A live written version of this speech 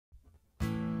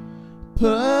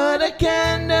Put a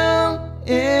candle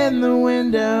in the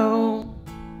window,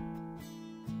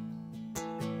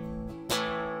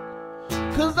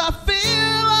 'cause I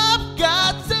feel I've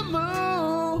got to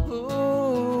move.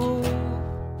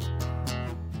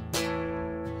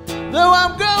 Though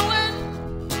I'm going,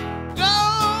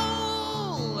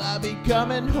 I'll be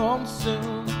coming home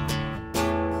soon.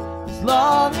 As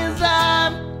long as I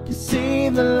can see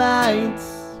the lights.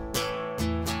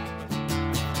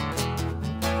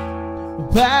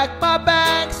 Pack my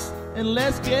bags and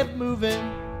let's get moving,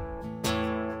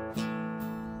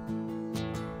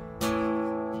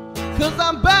 'cause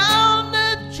I'm bound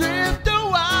to drift a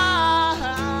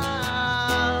while.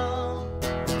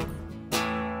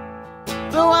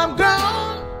 Though I'm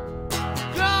gone,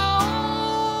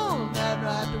 I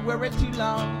don't have to worry too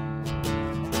long.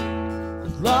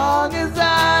 As long as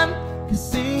I can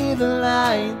see the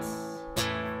lights.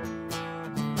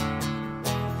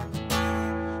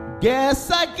 Guess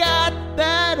I got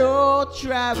that old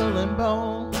traveling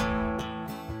bone,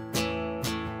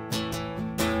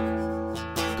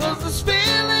 'cause this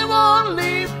feeling won't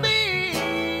leave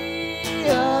me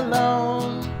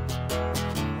alone.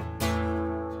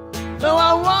 Though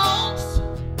I won't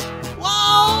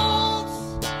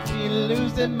be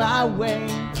losing my way,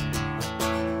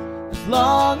 as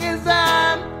long as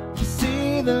I can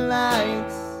see the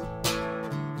lights.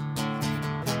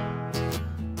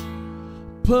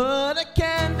 Put a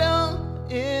candle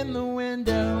in the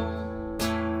window,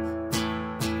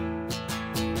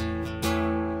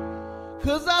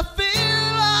 'cause I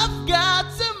feel I've got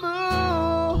to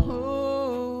move.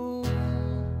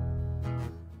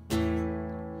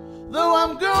 Though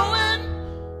I'm going,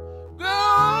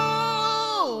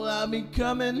 I'll be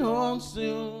coming home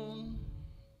soon.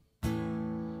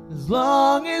 As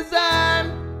long as I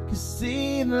can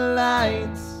see the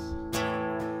lights.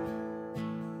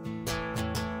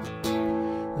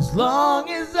 As long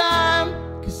as I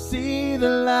can see the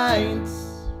lights.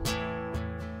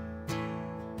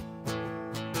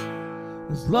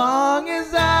 As long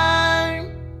as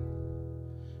I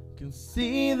can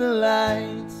see the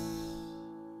lights.